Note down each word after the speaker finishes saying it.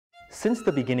Since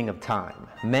the beginning of time,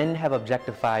 men have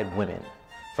objectified women,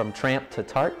 from tramp to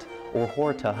tart or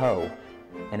whore to hoe,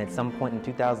 and at some point in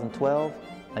 2012,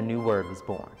 a new word was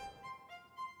born.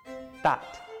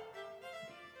 Thot,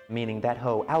 meaning that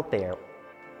hoe out there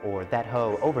or that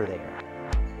hoe over there.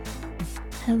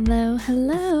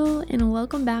 Hello, and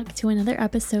welcome back to another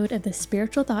episode of the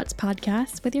Spiritual Thoughts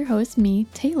Podcast with your host, me,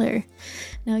 Taylor.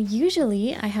 Now,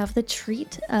 usually I have the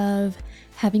treat of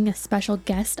having a special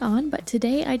guest on, but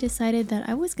today I decided that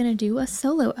I was going to do a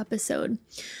solo episode.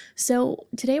 So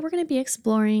today we're going to be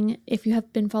exploring, if you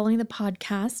have been following the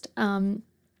podcast,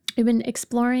 we've been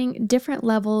exploring different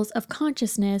levels of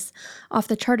consciousness off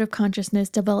the chart of consciousness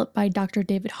developed by Dr.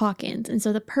 David Hawkins. And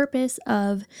so the purpose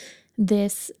of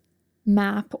this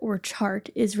map or chart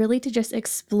is really to just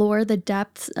explore the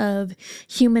depths of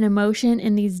human emotion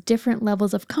and these different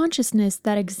levels of consciousness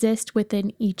that exist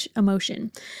within each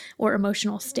emotion or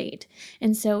emotional state.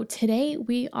 And so today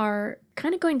we are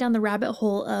kind of going down the rabbit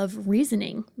hole of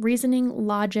reasoning,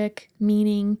 logic,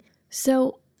 meaning.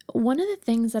 So one of the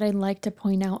things that I'd like to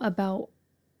point out about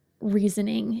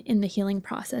reasoning in the healing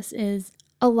process is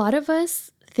a lot of us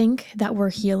think that we're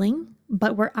healing,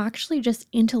 but we're actually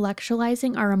just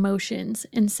intellectualizing our emotions.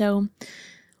 And so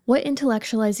what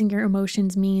intellectualizing your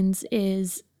emotions means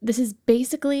is this is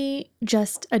basically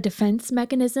just a defense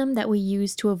mechanism that we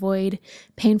use to avoid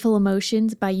painful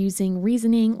emotions by using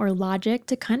reasoning or logic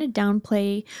to kind of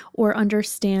downplay or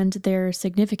understand their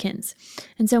significance.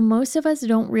 And so most of us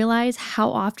don't realize how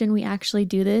often we actually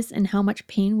do this and how much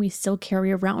pain we still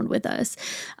carry around with us.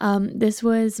 This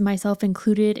was myself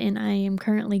included, and I am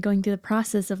currently going through the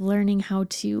process of learning how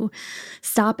to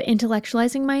stop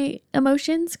intellectualizing my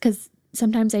emotions, because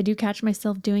sometimes I do catch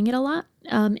myself doing it a lot,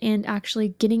 and actually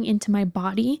getting into my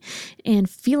body and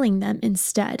feeling them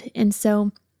instead. And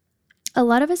so a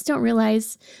lot of us don't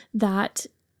realize that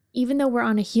even though we're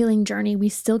on a healing journey, we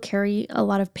still carry a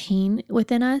lot of pain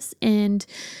within us. And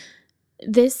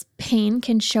this pain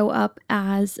can show up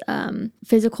as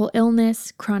physical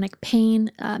illness, chronic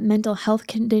pain, mental health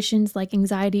conditions like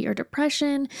anxiety or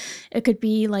depression. It could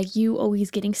be like you always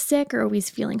getting sick or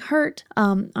always feeling hurt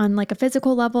on like a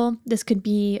physical level. This could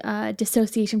be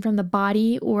dissociation from the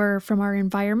body or from our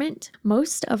environment.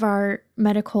 Most of our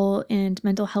medical and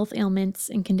mental health ailments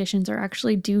and conditions are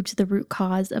actually due to the root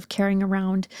cause of carrying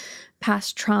around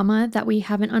past trauma that we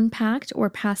haven't unpacked or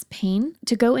past pain.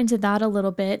 To go into that a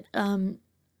little bit,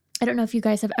 I don't know if you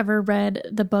guys have ever read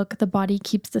the book, The Body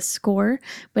Keeps the Score,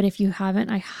 but if you haven't,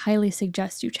 I highly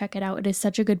suggest you check it out. It is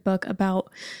such a good book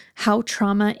about how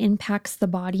trauma impacts the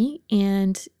body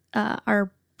and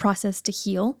our process to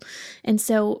heal. And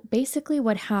so basically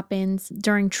what happens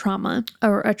during trauma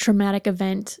or a traumatic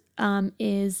event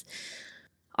is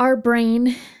our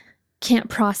brain can't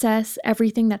process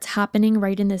everything that's happening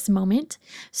right in this moment.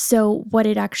 So what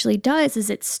it actually does is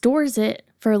it stores it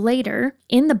for later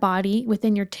in the body,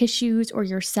 within your tissues or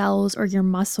your cells or your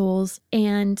muscles,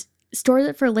 and stores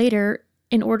it for later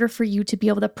in order for you to be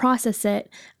able to process it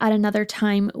at another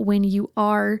time when you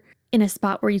are in a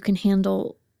spot where you can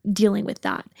handle dealing with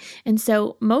that. And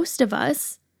so most of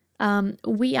us,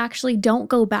 we actually don't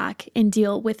go back and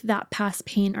deal with that past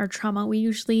pain or trauma. We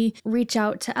usually reach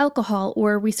out to alcohol,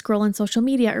 or we scroll on social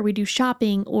media, or we do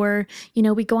shopping, or,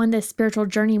 we go on this spiritual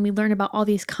journey and we learn about all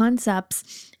these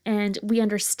concepts and we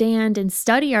understand and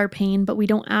study our pain, but we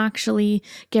don't actually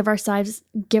give ourselves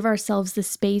the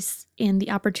space and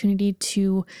the opportunity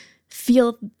to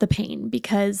feel the pain,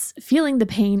 because feeling the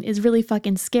pain is really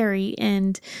fucking scary,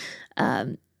 and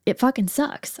it fucking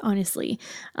sucks, honestly,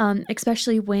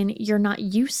 especially when you're not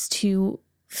used to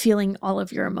feeling all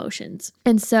of your emotions.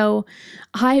 And so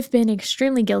I've been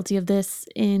extremely guilty of this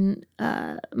in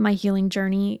my healing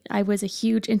journey. I was a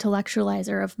huge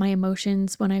intellectualizer of my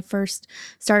emotions when I first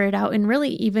started out, and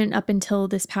really even up until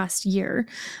this past year.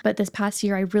 But this past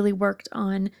year, I really worked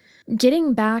on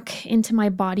getting back into my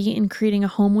body and creating a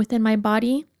home within my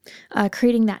body.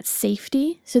 Creating that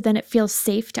safety, so then it feels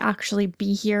safe to actually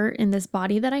be here in this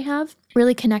body that I have.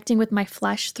 Really connecting with my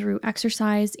flesh through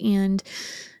exercise and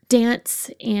dance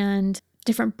and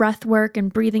different breath work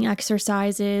and breathing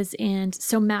exercises and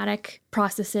somatic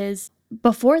processes.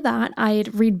 Before that,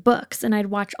 I'd read books and I'd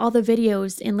watch all the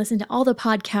videos and listen to all the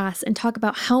podcasts and talk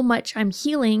about how much I'm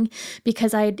healing,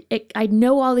 because I'd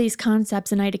know all these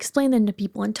concepts and I'd explain them to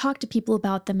people and talk to people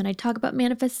about them. And I'd talk about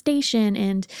manifestation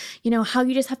and, how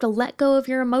you just have to let go of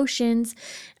your emotions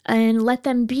and let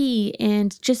them be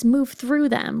and just move through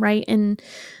them, right? And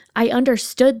I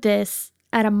understood this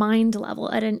at a mind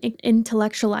level, at an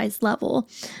intellectualized level.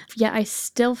 Yet I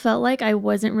still felt like I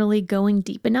wasn't really going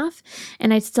deep enough,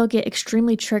 and I'd still get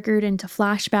extremely triggered into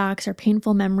flashbacks or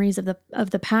painful memories of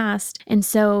the past. And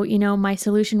so, my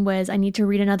solution was I need to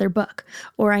read another book,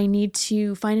 or I need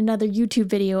to find another YouTube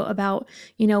video about,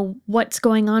 what's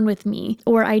going on with me,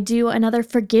 or I do another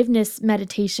forgiveness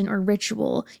meditation or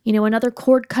ritual, another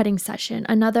cord cutting session,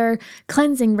 another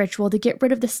cleansing ritual to get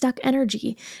rid of the stuck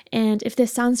energy. And if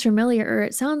this sounds familiar, or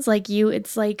it sounds like you,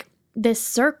 it's like this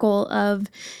circle of,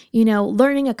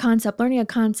 learning a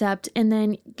concept, and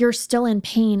then you're still in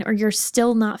pain, or you're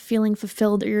still not feeling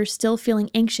fulfilled, or you're still feeling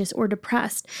anxious or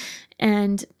depressed.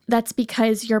 And that's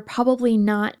because you're probably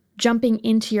not jumping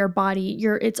into your body.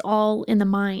 It's all in the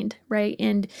mind, right?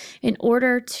 And in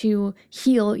order to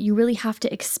heal, you really have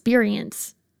to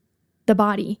experience the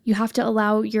body. You have to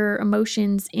allow your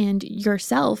emotions and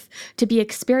yourself to be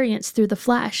experienced through the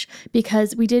flesh,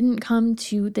 because we didn't come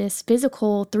to this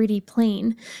physical 3D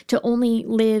plane to only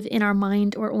live in our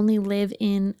mind or only live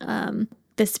in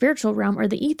the spiritual realm or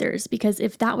the ethers. Because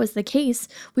if that was the case,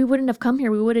 we wouldn't have come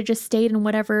here. We would have just stayed in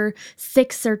whatever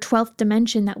 6th or 12th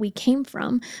dimension that we came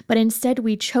from. But instead,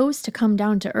 we chose to come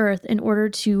down to earth in order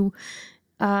to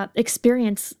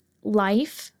experience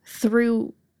life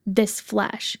through this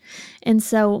flesh. And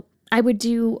so I would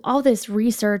do all this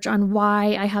research on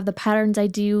why I have the patterns I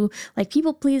do, like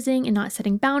people pleasing and not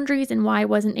setting boundaries, and why I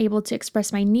wasn't able to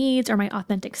express my needs or my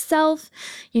authentic self.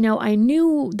 I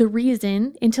knew the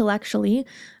reason intellectually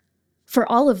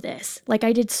for all of this. Like,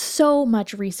 I did so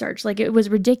much research, like it was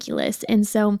ridiculous. And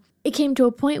so it came to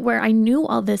a point where I knew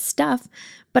all this stuff,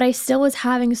 but I still was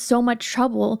having so much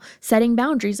trouble setting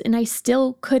boundaries, and I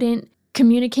still couldn't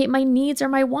communicate my needs or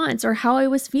my wants or how I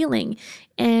was feeling.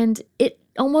 And it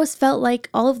almost felt like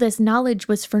all of this knowledge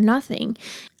was for nothing.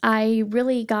 I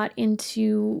really got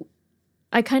into,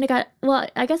 I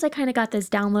guess I kind of got this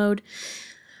download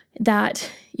that,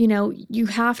 you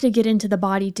have to get into the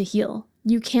body to heal.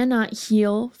 You cannot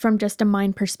heal from just a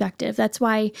mind perspective. That's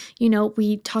why,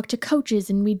 we talk to coaches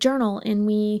and we journal and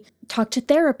we talk to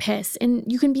therapists, and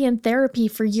you can be in therapy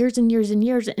for years and years and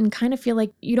years and kind of feel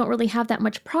like you don't really have that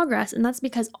much progress. And that's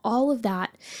because all of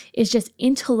that is just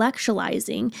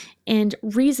intellectualizing and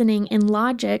reasoning and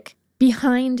logic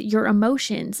behind your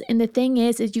emotions. And the thing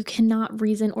is you cannot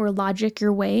reason or logic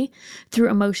your way through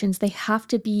emotions. They have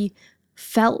to be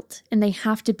felt and they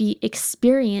have to be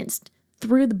experienced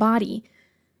through the body.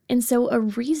 And so a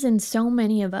reason so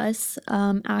many of us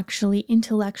actually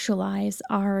intellectualize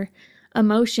our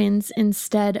emotions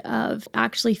instead of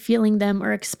actually feeling them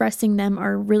or expressing them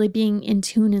or really being in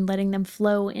tune and letting them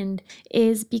flow, and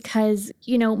is because,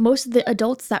 most of the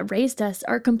adults that raised us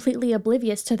are completely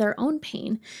oblivious to their own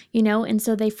pain, and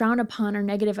so they frown upon our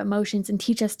negative emotions and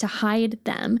teach us to hide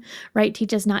them, right?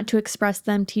 Teach us not to express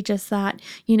them, teach us that,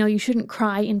 you shouldn't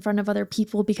cry in front of other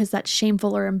people because that's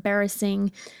shameful or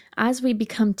embarrassing. As we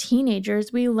become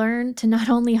teenagers, we learn to not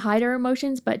only hide our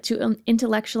emotions, but to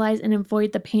intellectualize and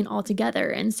avoid the pain altogether.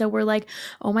 And so we're like,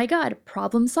 oh my God,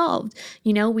 problem solved.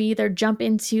 We either jump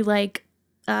into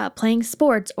playing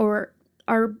sports or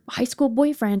our high school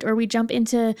boyfriend, or we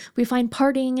find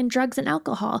partying and drugs and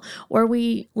alcohol, or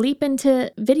we leap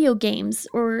into video games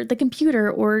or the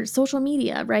computer or social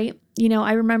media, right?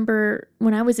 I remember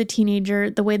when I was a teenager,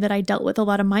 the way that I dealt with a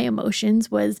lot of my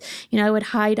emotions was, I would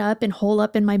hide up and hole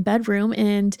up in my bedroom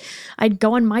and I'd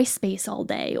go on MySpace all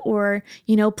day, or,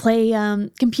 play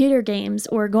computer games,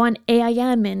 or go on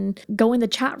AIM and go in the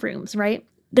chat rooms, right?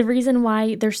 The reason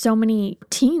why there's so many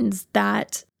teens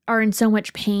that are in so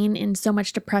much pain and so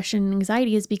much depression and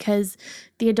anxiety is because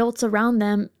the adults around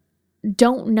them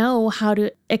don't know how to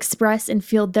express and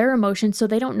feel their emotions, so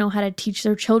they don't know how to teach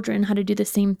their children how to do the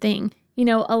same thing.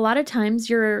 A lot of times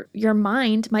your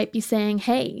mind might be saying,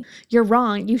 hey, you're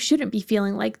wrong. You shouldn't be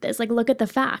feeling like this. Like, look at the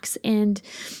facts. And,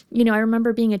 I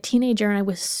remember being a teenager and I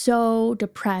was so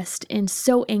depressed and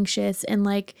so anxious, and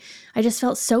I just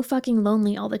felt so fucking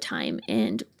lonely all the time.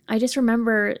 And I just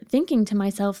remember thinking to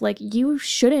myself, you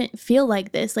shouldn't feel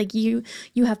like this. You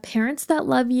have parents that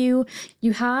love you,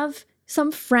 you have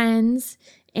some friends,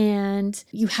 and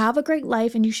you have a great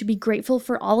life, and you should be grateful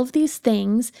for all of these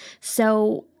things.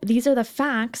 So these are the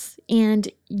facts, and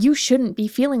you shouldn't be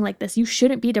feeling like this. You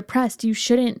shouldn't be depressed. You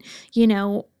shouldn't,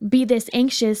 be this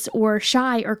anxious or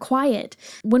shy or quiet.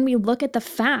 When we look at the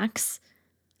facts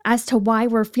as to why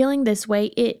we're feeling this way,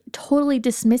 it totally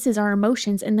dismisses our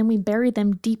emotions, and then we bury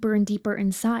them deeper and deeper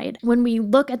inside. When we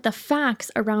look at the facts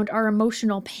around our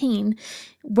emotional pain,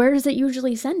 where does it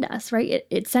usually send us, right?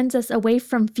 It sends us away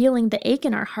from feeling the ache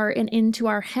in our heart and into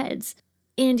our heads.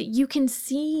 And you can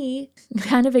see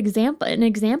kind of an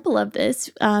example of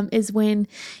this is when,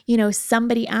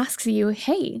 somebody asks you,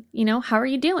 hey, how are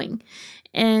you doing?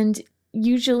 And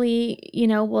usually,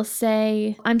 we'll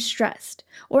say, I'm stressed,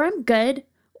 or I'm good,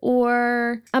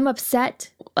 or I'm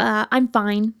upset, I'm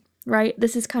fine, right?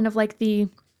 This is kind of like the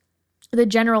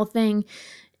general thing.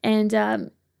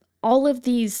 And all of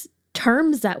these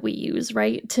terms that we use,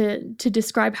 right, to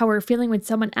describe how we're feeling when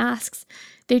someone asks,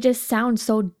 they just sound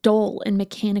so dull and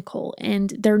mechanical,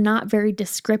 and they're not very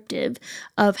descriptive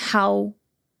of how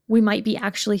we might be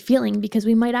actually feeling, because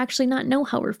we might actually not know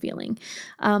how we're feeling.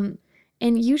 And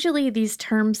usually these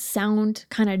terms sound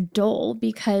kind of dull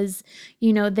because,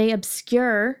 they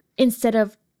obscure instead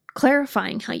of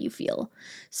clarifying how you feel.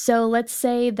 So let's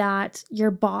say that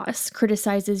your boss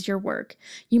criticizes your work.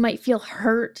 You might feel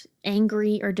hurt,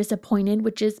 angry, or disappointed,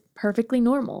 which is perfectly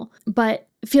normal. But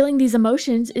feeling these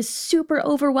emotions is super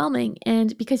overwhelming.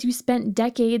 And because you spent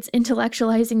decades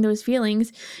intellectualizing those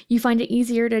feelings, you find it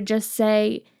easier to just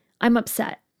say, I'm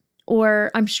upset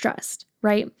or I'm stressed,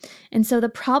 right? And so the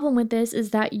problem with this is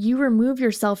that you remove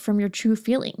yourself from your true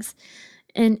feelings.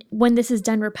 And when this is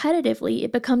done repetitively,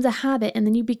 it becomes a habit, and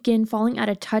then you begin falling out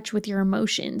of touch with your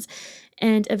emotions.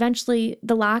 And eventually,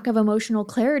 the lack of emotional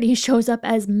clarity shows up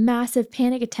as massive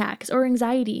panic attacks, or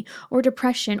anxiety, or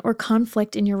depression, or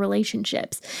conflict in your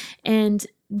relationships. And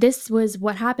this was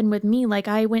what happened with me. Like,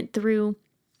 I went through,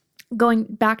 going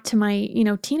back to my,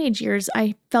 teenage years,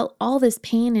 I felt all this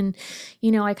pain, and,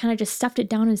 I kind of just stuffed it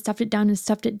down and stuffed it down and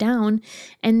stuffed it down.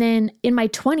 And then in my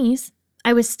 20s,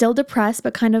 I was still depressed,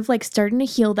 but kind of like starting to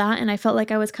heal that. And I felt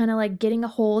like I was kind of like getting a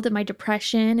hold of my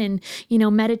depression and,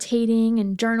 meditating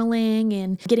and journaling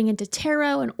and getting into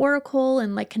tarot and oracle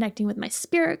and like connecting with my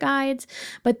spirit guides.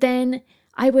 But then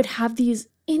I would have these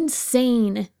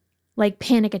insane like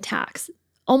panic attacks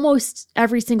almost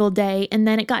every single day. And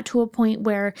then it got to a point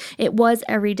where it was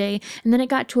every day. And then it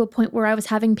got to a point where I was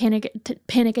having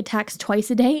panic attacks twice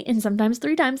a day and sometimes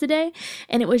 3 times a day.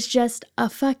 And it was just a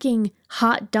fucking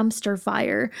hot dumpster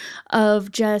fire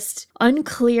of just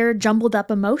unclear, jumbled up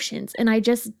emotions. And I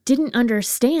just didn't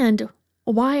understand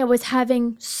why I was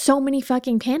having so many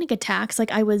fucking panic attacks.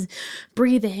 Like, I was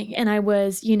breathing and I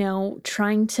was,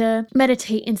 trying to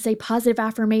meditate and say positive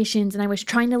affirmations, and I was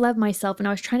trying to love myself, and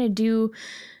I was trying to do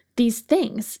these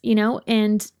things,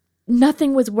 and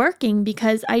nothing was working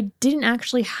because I didn't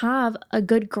actually have a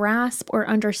good grasp or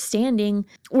understanding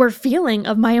or feeling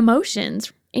of my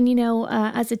emotions. And,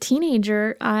 as a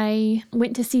teenager, I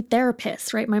went to see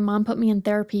therapists, right? My mom put me in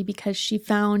therapy because she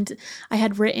found I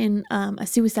had written a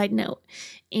suicide note.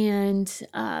 And,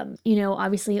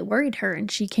 obviously it worried her. And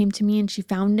she came to me and she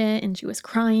found it and she was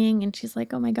crying. And she's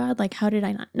like, oh my God, like, how did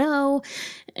I not know?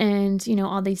 And,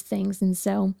 all these things. And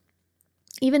so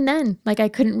even then, like, I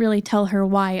couldn't really tell her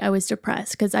why I was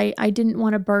depressed, because I didn't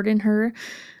want to burden her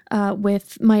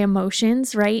with my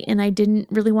emotions, right? And I didn't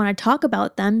really want to talk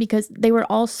about them because they were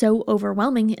all so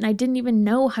overwhelming, and I didn't even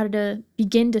know how to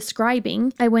begin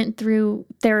describing. I went through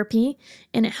therapy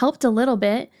and it helped a little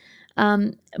bit,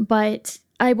 but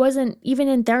I wasn't, even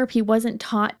in therapy, wasn't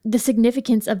taught the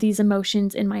significance of these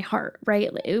emotions in my heart, right?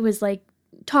 It was like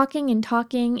talking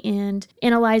and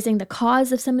analyzing the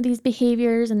cause of some of these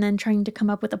behaviors, and then trying to come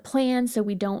up with a plan so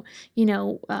we don't,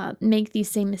 make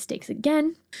these same mistakes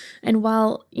again. And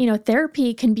while,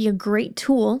 therapy can be a great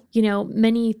tool,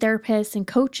 many therapists and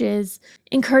coaches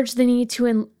encourage the need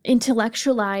to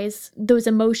intellectualize those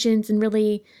emotions and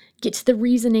really get to the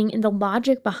reasoning and the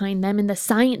logic behind them and the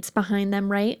science behind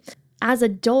them, right? As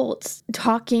adults,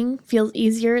 talking feels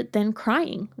easier than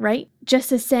crying, right?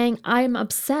 Just as saying I'm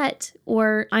upset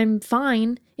or I'm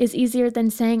fine is easier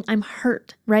than saying I'm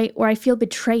hurt, right? Or I feel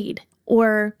betrayed,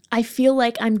 or I feel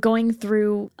like I'm going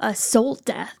through a soul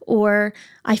death, or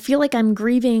I feel like I'm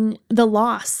grieving the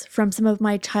loss from some of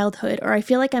my childhood, or I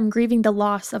feel like I'm grieving the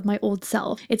loss of my old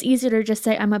self. It's easier to just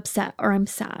say I'm upset or I'm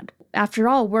sad. After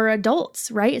all, we're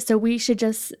adults, right? So we should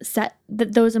just set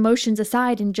those emotions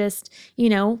aside and just,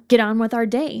 get on with our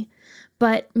day.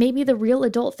 But maybe the real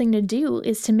adult thing to do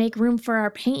is to make room for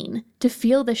our pain, to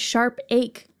feel the sharp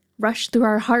ache rush through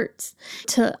our hearts,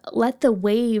 to let the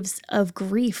waves of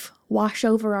grief wash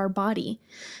over our body,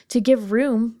 to give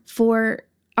room for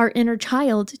our inner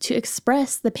child to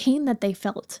express the pain that they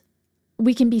felt.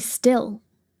 We can be still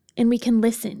and we can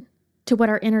listen to what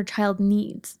our inner child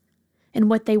needs and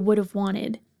what they would have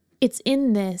wanted. It's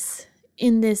in this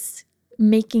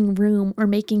making room or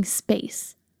making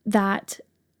space that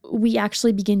we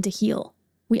actually begin to heal.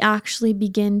 We actually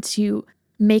begin to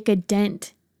make a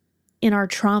dent in our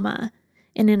trauma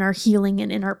and in our healing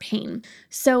and in our pain.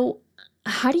 So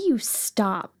how do you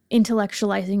stop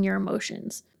intellectualizing your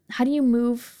emotions? How do you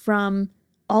move from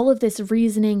all of this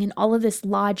reasoning and all of this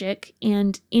logic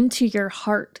and into your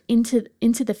heart, into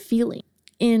the feeling?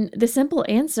 And the simple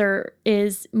answer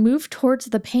is move towards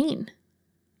the pain.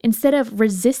 Instead of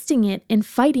resisting it and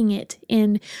fighting it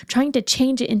and trying to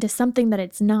change it into something that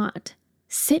it's not,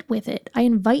 sit with it. I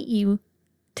invite you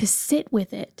to sit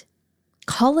with it.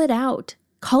 Call it out.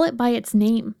 Call it by its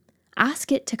name.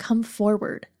 Ask it to come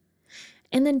forward.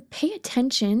 And then pay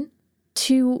attention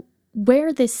to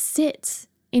where this sits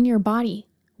in your body.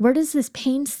 Where does this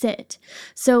pain sit?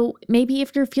 So maybe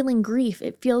if you're feeling grief,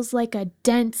 it feels like a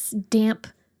dense, damp,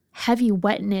 heavy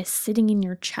wetness sitting in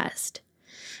your chest.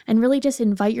 And really just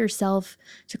invite yourself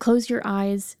to close your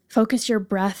eyes, focus your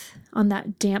breath on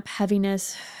that damp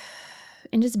heaviness,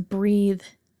 and just breathe.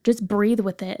 Just breathe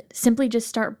with it. Simply just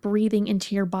start breathing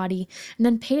into your body, and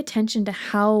then pay attention to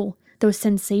how those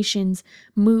sensations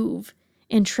move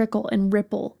and trickle and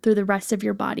ripple through the rest of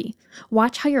your body.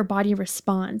 Watch how your body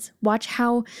responds. Watch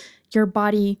how your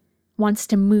body wants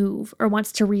to move or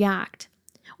wants to react.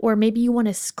 Or maybe you want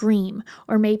to scream,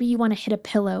 or maybe you want to hit a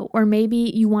pillow, or maybe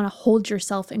you want to hold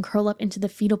yourself and curl up into the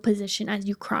fetal position as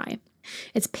you cry.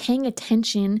 It's paying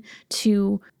attention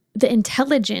to the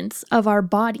intelligence of our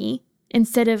body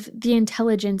instead of the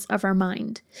intelligence of our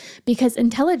mind. Because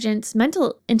intelligence,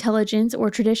 mental intelligence or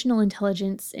traditional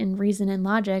intelligence in reason and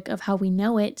logic of how we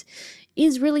know it,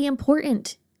 is really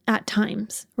important at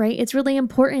times, right? It's really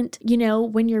important,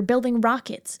 when you're building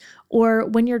rockets, or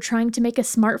when you're trying to make a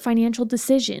smart financial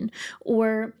decision,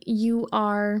 or you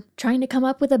are trying to come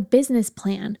up with a business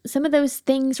plan. Some of those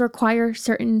things require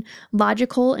certain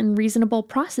logical and reasonable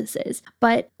processes.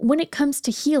 But when it comes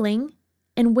to healing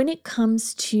and when it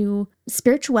comes to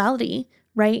spirituality,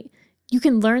 right? You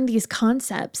can learn these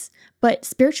concepts, but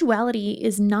spirituality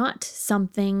is not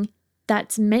something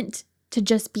that's meant to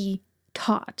just be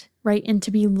taught, right? And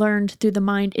to be learned through the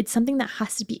mind. It's something that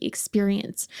has to be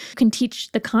experienced. You can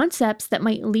teach the concepts that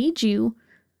might lead you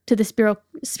to the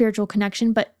spiritual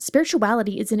connection, but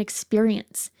spirituality is an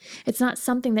experience. It's not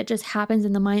something that just happens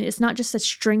in the mind. It's not just a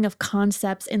string of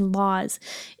concepts and laws.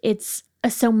 It's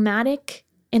a somatic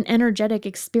and energetic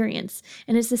experience.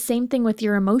 And it's the same thing with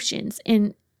your emotions.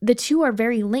 And the two are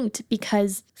very linked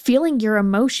because feeling your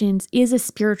emotions is a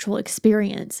spiritual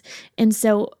experience. And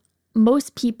so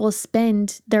most people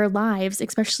spend their lives,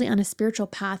 especially on a spiritual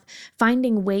path,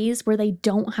 finding ways where they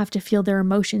don't have to feel their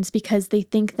emotions because they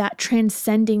think that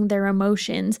transcending their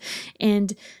emotions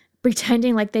and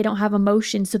pretending like they don't have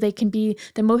emotions so they can be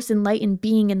the most enlightened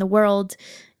being in the world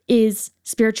is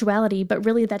spirituality. But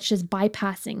really, that's just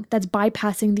bypassing. That's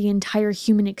bypassing the entire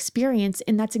human experience.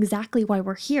 And that's exactly why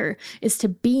we're here, is to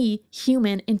be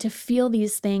human and to feel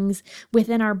these things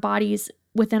within our bodies,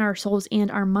 within our souls and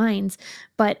our minds.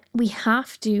 But we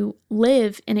have to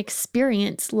live and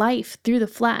experience life through the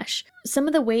flesh. Some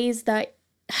of the ways that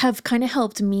have kind of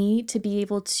helped me to be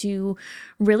able to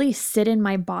really sit in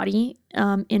my body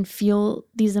and feel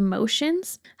these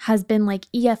emotions has been like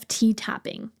EFT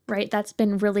tapping, right? That's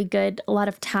been really good. A lot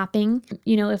of tapping.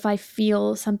 If I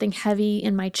feel something heavy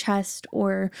in my chest,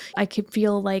 or I could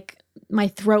feel like my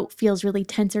throat feels really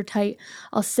tense or tight,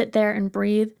 I'll sit there and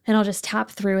breathe and I'll just tap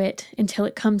through it until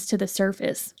it comes to the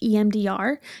surface.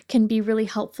 EMDR can be really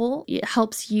helpful. It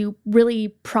helps you really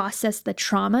process the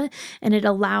trauma, and it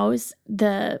allows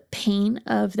the pain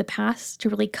of the past to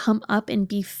really come up and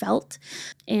be felt.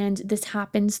 And this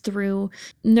happens through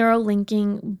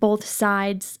neurolinking both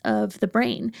sides of the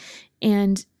brain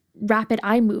and rapid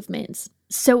eye movements.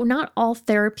 So not all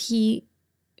therapy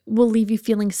will leave you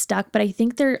feeling stuck, but I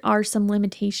think there are some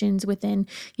limitations within,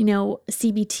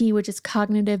 CBT, which is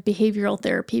cognitive behavioral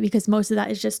therapy, because most of that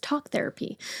is just talk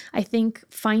therapy. I think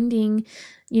finding,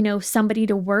 somebody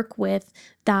to work with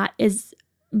that is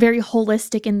very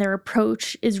holistic in their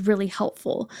approach is really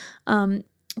helpful.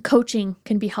 Coaching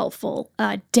can be helpful.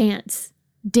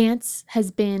 Dance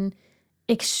has been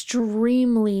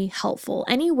extremely helpful.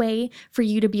 Any way for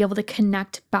you to be able to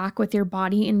connect back with your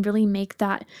body and really make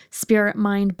that spirit,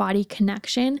 mind, body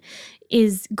connection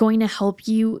is going to help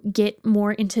you get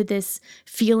more into this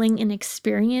feeling and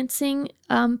experiencing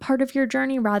part of your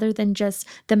journey rather than just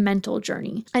the mental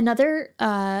journey. Another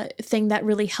thing that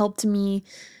really helped me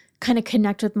kind of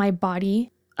connect with my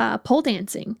body, pole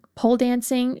dancing,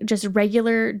 just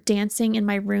regular dancing in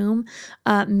my room,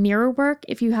 mirror work.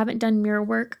 If you haven't done mirror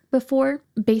work before,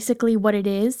 basically what it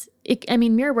is,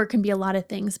 mirror work can be a lot of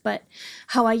things, but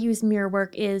how I use mirror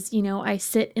work is, I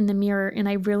sit in the mirror and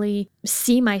I really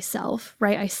see myself,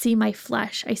 right? I see my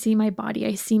flesh, I see my body,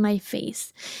 I see my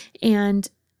face. And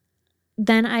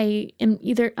then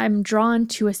I'm drawn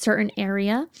to a certain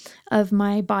area of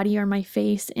my body or my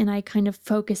face, and I kind of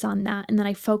focus on that. And then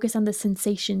I focus on the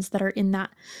sensations that are in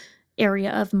that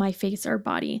area of my face or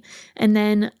body. And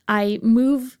then I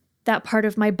move that part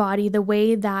of my body the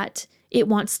way that it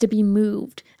wants to be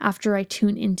moved after I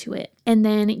tune into it. And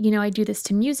then, I do this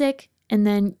to music. And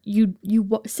then you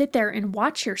sit there and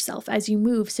watch yourself as you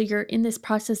move. So you're in this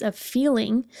process of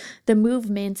feeling the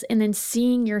movements and then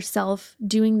seeing yourself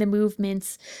doing the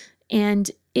movements. And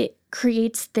it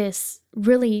creates this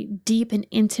really deep and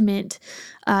intimate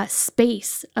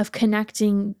space of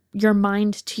connecting your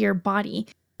mind to your body.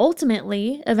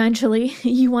 Ultimately, eventually,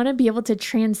 you want to be able to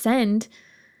transcend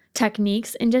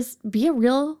techniques and just be a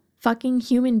real fucking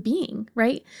human being,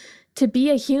 right? To be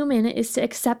a human is to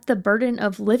accept the burden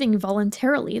of living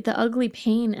voluntarily, the ugly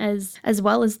pain as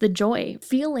well as the joy.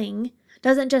 Feeling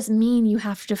doesn't just mean you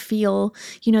have to feel,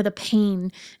 the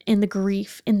pain and the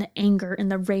grief and the anger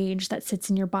and the rage that sits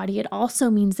in your body. It also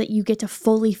means that you get to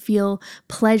fully feel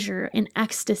pleasure and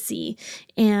ecstasy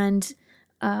and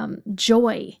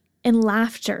joy and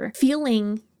laughter,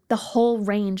 feeling the whole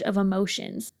range of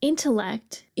emotions.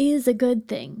 Intellect is a good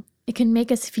thing. It can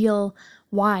make us feel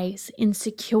wise,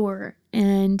 insecure,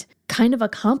 and kind of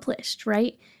accomplished,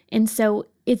 right? And so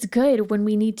it's good when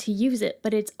we need to use it,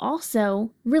 but it's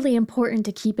also really important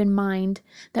to keep in mind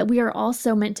that we are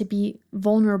also meant to be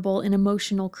vulnerable and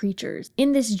emotional creatures.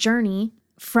 In this journey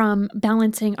from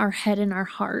balancing our head and our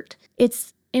heart,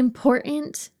 it's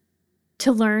important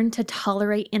to learn to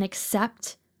tolerate and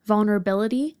accept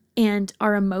vulnerability and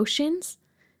our emotions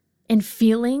and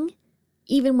feeling,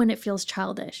 even when it feels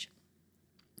childish.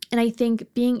 And I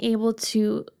think being able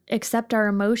to accept our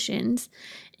emotions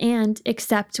and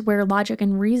accept where logic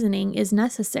and reasoning is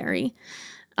necessary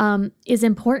is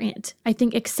important. I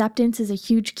think acceptance is a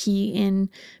huge key in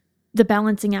the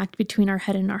balancing act between our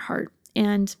head and our heart.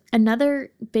 And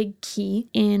another big key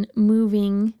in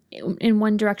moving in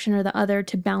one direction or the other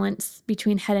to balance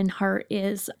between head and heart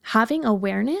is having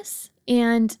awareness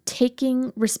and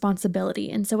taking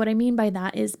responsibility. And so what I mean by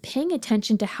that is paying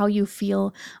attention to how you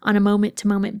feel on a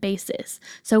moment-to-moment basis.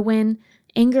 So when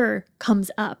anger comes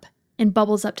up and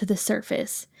bubbles up to the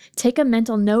surface, take a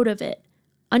mental note of it.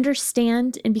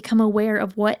 Understand and become aware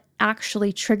of what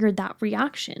actually triggered that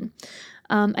reaction.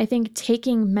 I think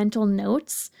taking mental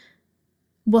notes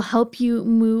will help you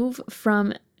move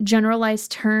from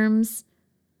generalized terms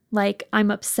like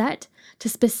I'm upset to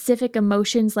specific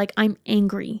emotions like I'm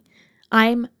angry,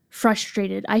 I'm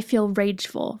frustrated, I feel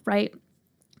rageful, right?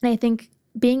 And I think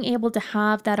being able to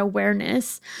have that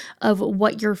awareness of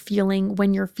what you're feeling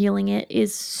when you're feeling it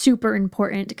is super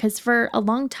important, because for a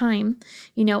long time,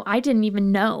 I didn't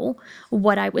even know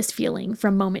what I was feeling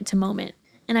from moment to moment.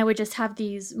 And I would just have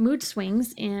these mood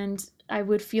swings and I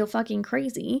would feel fucking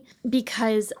crazy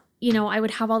because I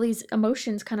would have all these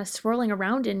emotions kind of swirling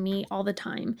around in me all the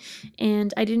time.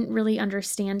 And I didn't really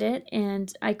understand it.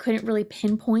 And I couldn't really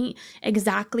pinpoint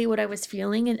exactly what I was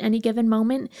feeling in any given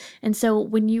moment. And so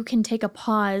when you can take a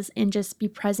pause and just be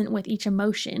present with each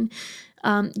emotion,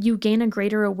 you gain a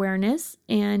greater awareness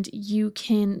and you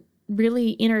can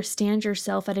really understand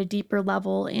yourself at a deeper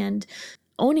level and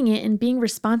owning it and being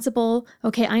responsible.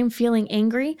 Okay, I'm feeling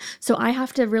angry, so I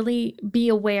have to really be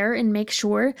aware and make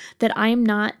sure that I'm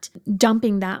not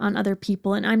dumping that on other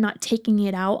people and I'm not taking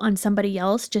it out on somebody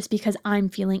else just because I'm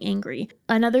feeling angry.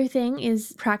 Another thing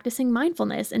is practicing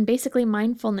mindfulness, and basically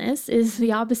mindfulness is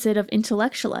the opposite of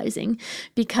intellectualizing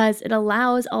because it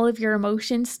allows all of your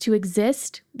emotions to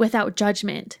exist without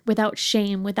judgment, without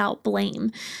shame, without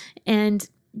blame. And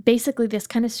basically, this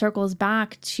kind of circles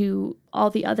back to all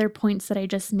the other points that I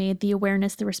just made, the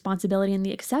awareness, the responsibility, and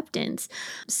the acceptance.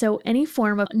 So any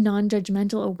form of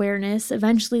non-judgmental awareness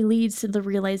eventually leads to the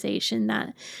realization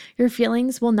that your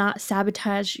feelings will not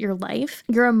sabotage your life.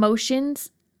 Your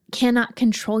emotions cannot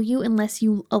control you unless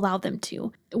you allow them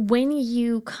to. When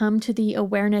you come to the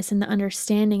awareness and the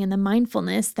understanding and the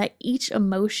mindfulness that each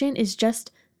emotion is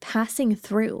just passing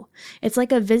through. It's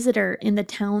like a visitor in the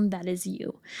town that is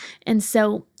you. And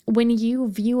so when you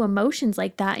view emotions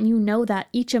like that and you know that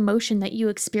each emotion that you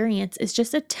experience is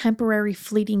just a temporary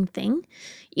fleeting thing,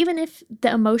 even if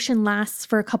the emotion lasts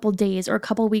for a couple days or a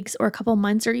couple weeks or a couple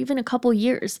months or even a couple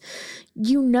years,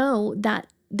 you know that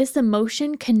this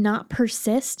emotion cannot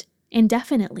persist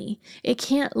indefinitely. It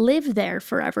can't live there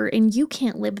forever, and you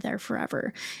can't live there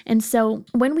forever. And so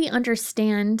when we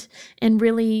understand and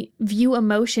really view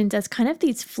emotions as kind of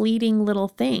these fleeting little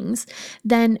things,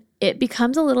 then it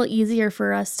becomes a little easier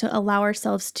for us to allow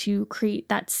ourselves to create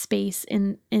that space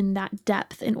in that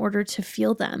depth in order to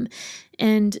feel them.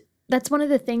 And that's one of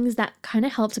the things that kind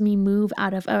of helped me move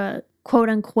out of a quote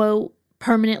unquote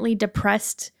permanently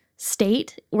depressed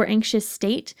state or anxious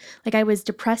state. Like I was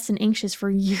depressed and anxious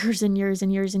for years and years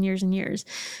and years and years and years.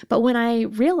 But when I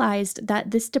realized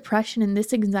that this depression and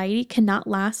this anxiety cannot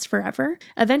last forever,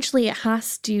 eventually it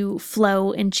has to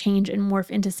flow and change and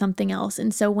morph into something else.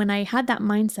 And so when I had that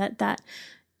mindset that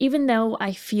even though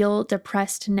I feel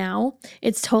depressed now,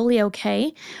 it's totally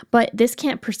okay, but this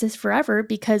can't persist forever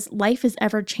because life is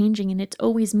ever changing and it's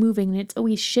always moving and it's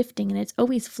always shifting and it's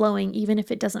always flowing, even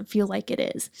if it doesn't feel like it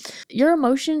is. Your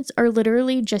emotions are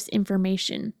literally just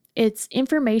information. It's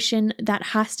information that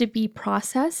has to be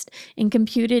processed and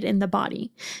computed in the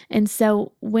body. And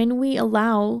so when we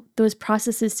allow those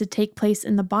processes to take place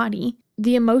in the body,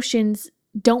 the emotions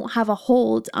don't have a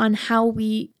hold on how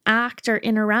we act or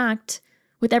interact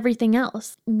with everything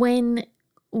else. When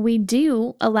we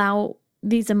do allow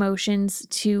these emotions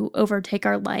to overtake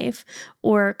our life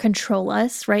or control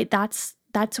us, right? That's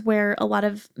where a lot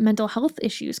of mental health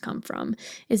issues come from,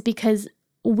 is because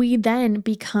we then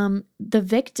become the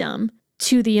victim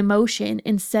to the emotion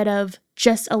instead of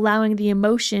just allowing the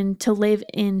emotion to live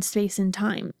in space and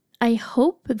time. I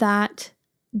hope that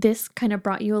this kind of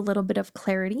brought you a little bit of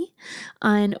clarity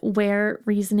on where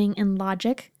reasoning and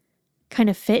logic kind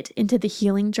of fit into the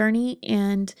healing journey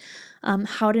and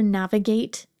how to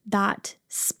navigate that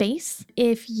space.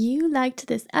 If you liked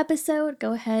this episode,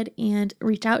 go ahead and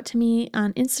reach out to me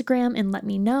on Instagram and let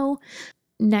me know.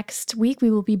 Next week,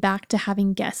 we will be back to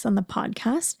having guests on the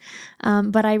podcast.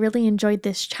 But I really enjoyed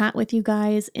this chat with you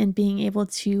guys and being able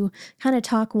to kind of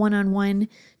talk one-on-one,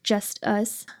 just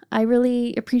us. I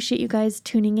really appreciate you guys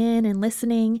tuning in and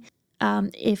listening.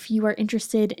 If you are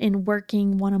interested in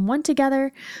working one-on-one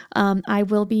together, I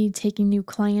will be taking new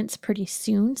clients pretty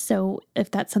soon. So if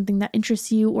that's something that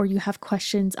interests you, or you have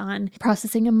questions on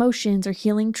processing emotions or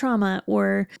healing trauma,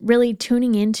 or really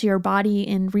tuning into your body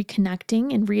and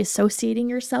reconnecting and reassociating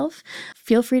yourself,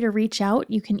 feel free to reach out.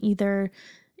 You can either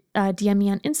DM me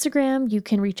on Instagram. You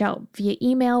can reach out via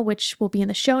email, which will be in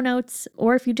the show notes.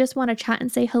 Or if you just want to chat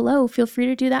and say hello, feel free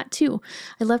to do that too.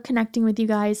 I love connecting with you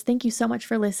guys. Thank you so much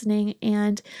for listening,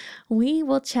 and we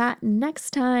will chat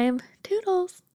next time. Toodles.